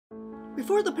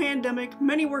Before the pandemic,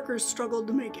 many workers struggled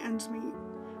to make ends meet.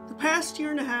 The past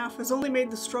year and a half has only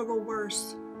made the struggle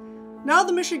worse. Now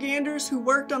the Michiganders who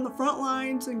worked on the front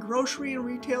lines in grocery and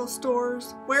retail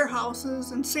stores,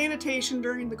 warehouses, and sanitation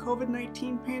during the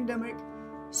COVID-19 pandemic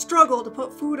struggle to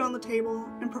put food on the table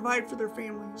and provide for their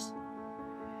families.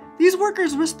 These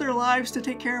workers risked their lives to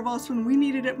take care of us when we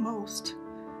needed it most.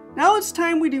 Now it's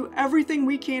time we do everything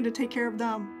we can to take care of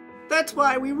them. That's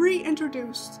why we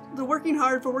reintroduced the Working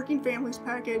Hard for Working Families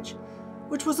package,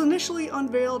 which was initially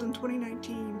unveiled in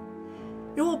 2019.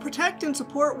 It will protect and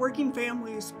support working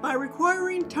families by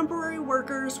requiring temporary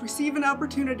workers receive an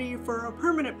opportunity for a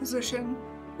permanent position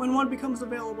when one becomes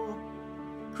available,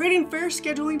 creating fair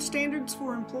scheduling standards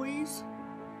for employees,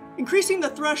 increasing the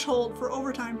threshold for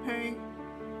overtime pay,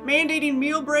 mandating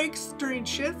meal breaks during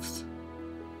shifts,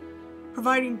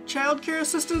 providing childcare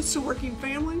assistance to working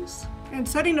families, and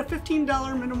setting a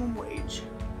 $15 minimum wage.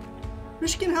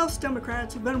 Michigan House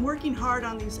Democrats have been working hard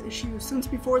on these issues since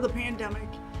before the pandemic,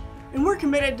 and we're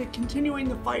committed to continuing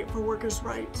the fight for workers'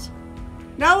 rights.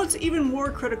 Now it's even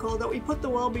more critical that we put the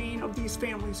well-being of these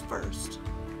families first.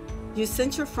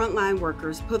 Essential frontline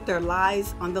workers put their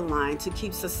lives on the line to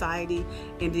keep society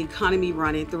and the economy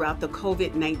running throughout the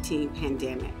COVID-19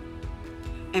 pandemic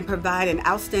and provide an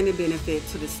outstanding benefit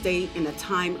to the state in a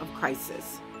time of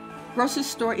crisis. Grocery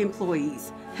store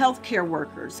employees, healthcare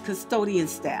workers, custodian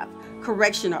staff,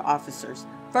 correctional officers,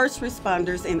 first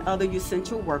responders, and other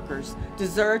essential workers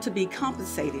deserve to be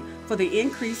compensated for the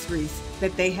increased risk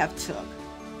that they have took.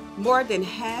 More than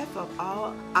half of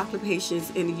all occupations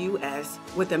in the U.S.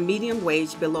 with a median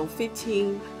wage below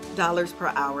 $15 per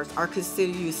hour are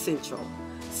considered essential.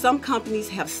 Some companies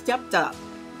have stepped up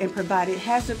and provided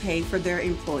hazard pay for their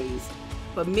employees,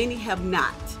 but many have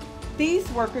not. These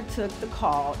workers took the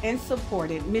call and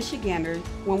supported Michiganders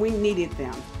when we needed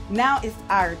them. Now it's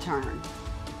our turn.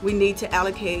 We need to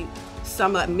allocate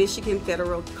some of Michigan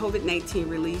federal COVID-19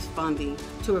 relief funding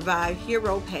to provide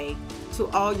hero pay to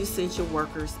all essential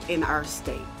workers in our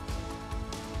state.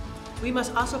 We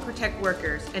must also protect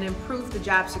workers and improve the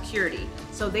job security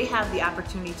so they have the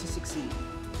opportunity to succeed.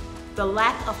 The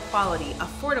lack of quality,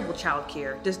 affordable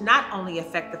childcare does not only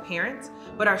affect the parents,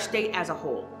 but our state as a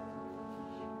whole.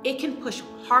 It can push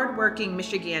hardworking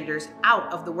Michiganders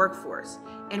out of the workforce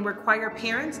and require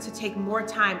parents to take more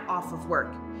time off of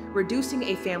work, reducing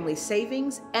a family's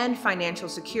savings and financial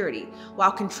security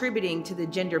while contributing to the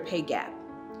gender pay gap.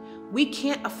 We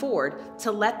can't afford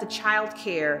to let the child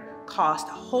care cost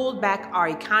hold back our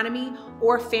economy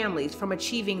or families from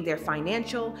achieving their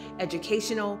financial,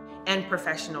 educational, and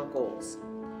professional goals.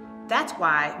 That's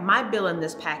why my bill in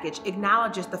this package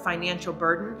acknowledges the financial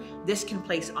burden this can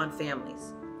place on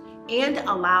families and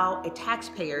allow a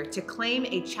taxpayer to claim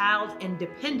a child and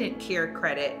dependent care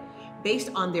credit based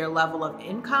on their level of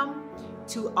income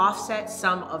to offset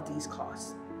some of these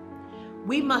costs.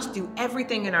 We must do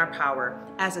everything in our power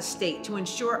as a state to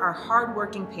ensure our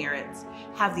hardworking parents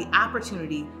have the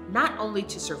opportunity not only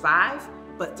to survive,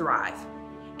 but thrive.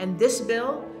 And this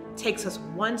bill takes us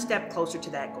one step closer to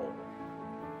that goal.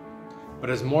 But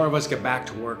as more of us get back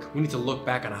to work, we need to look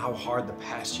back on how hard the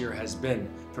past year has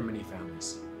been for many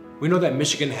families. We know that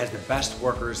Michigan has the best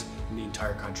workers in the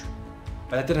entire country,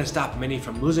 but that didn't stop many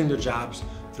from losing their jobs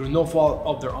through no fault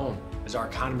of their own as our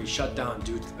economy shut down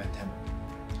due to the pandemic.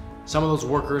 Some of those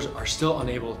workers are still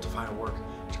unable to find work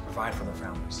to provide for their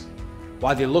families.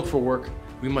 While they look for work,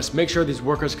 we must make sure these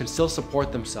workers can still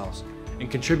support themselves and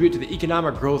contribute to the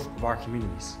economic growth of our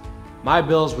communities. My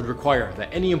bills would require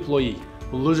that any employee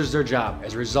who loses their job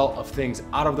as a result of things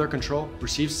out of their control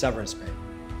receives severance pay.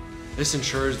 This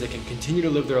ensures they can continue to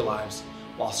live their lives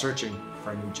while searching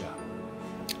for a new job.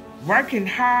 Working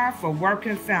hard for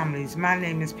working families. My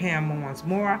name is Pam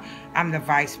Owens-Moore. I'm the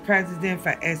Vice President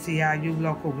for SEIU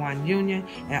Local 1 Union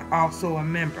and also a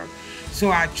member.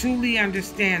 So I truly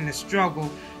understand the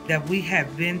struggle that we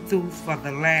have been through for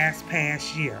the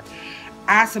past year.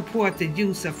 I support the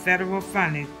use of federal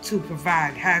funding to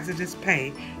provide hazardous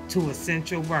pay to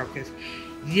essential workers.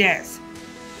 Yes,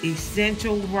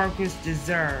 essential workers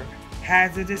deserve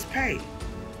hazardous pay.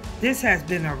 This has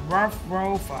been a rough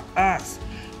road for us.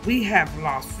 We have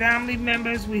lost family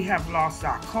members. We have lost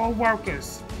our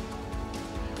co-workers.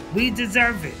 We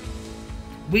deserve it.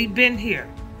 We've been here.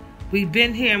 We've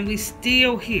been here and we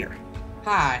still here.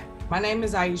 Hi, my name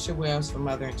is Aisha Wells from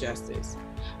Mother and Justice.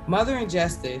 Mother and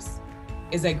Justice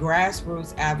is a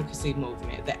grassroots advocacy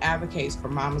movement that advocates for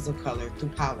mamas of color through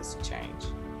policy change.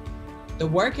 The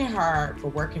Working Hard for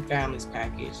Working Families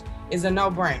package is a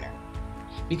no-brainer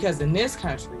because in this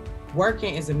country,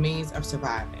 working is a means of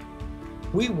surviving.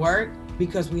 We work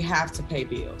because we have to pay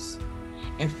bills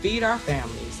and feed our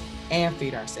families and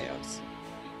feed ourselves.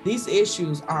 These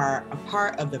issues are a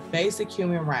part of the basic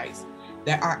human rights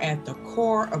that are at the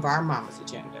core of our Mama's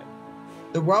agenda.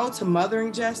 The road to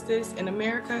mothering justice in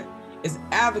America is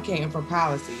advocating for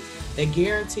policies that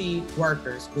guarantee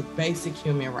workers with basic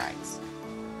human rights.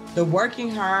 The Working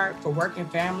Hard for Working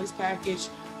Families package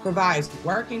provides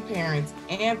working parents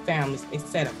and families a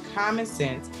set of common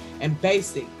sense and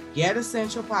basic yet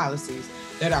essential policies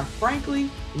that are frankly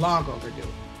long overdue.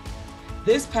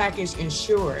 This package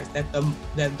ensures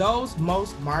that those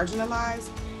most marginalized,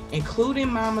 including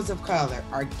mamas of color,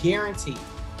 are guaranteed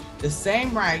the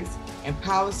same rights and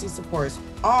policy supports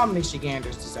all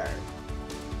Michiganders deserve.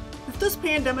 If this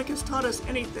pandemic has taught us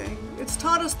anything, it's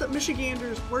taught us that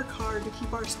Michiganders work hard to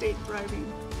keep our state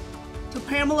thriving. To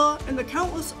Pamela and the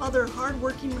countless other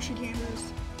hard-working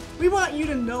Michiganders, we want you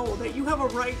to know that you have a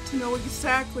right to know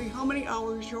exactly how many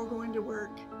hours you're going to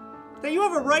work, that you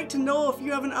have a right to know if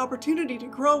you have an opportunity to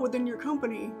grow within your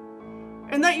company,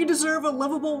 and that you deserve a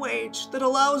livable wage that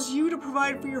allows you to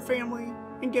provide for your family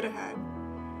and get ahead.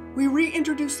 We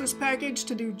reintroduced this package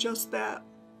to do just that.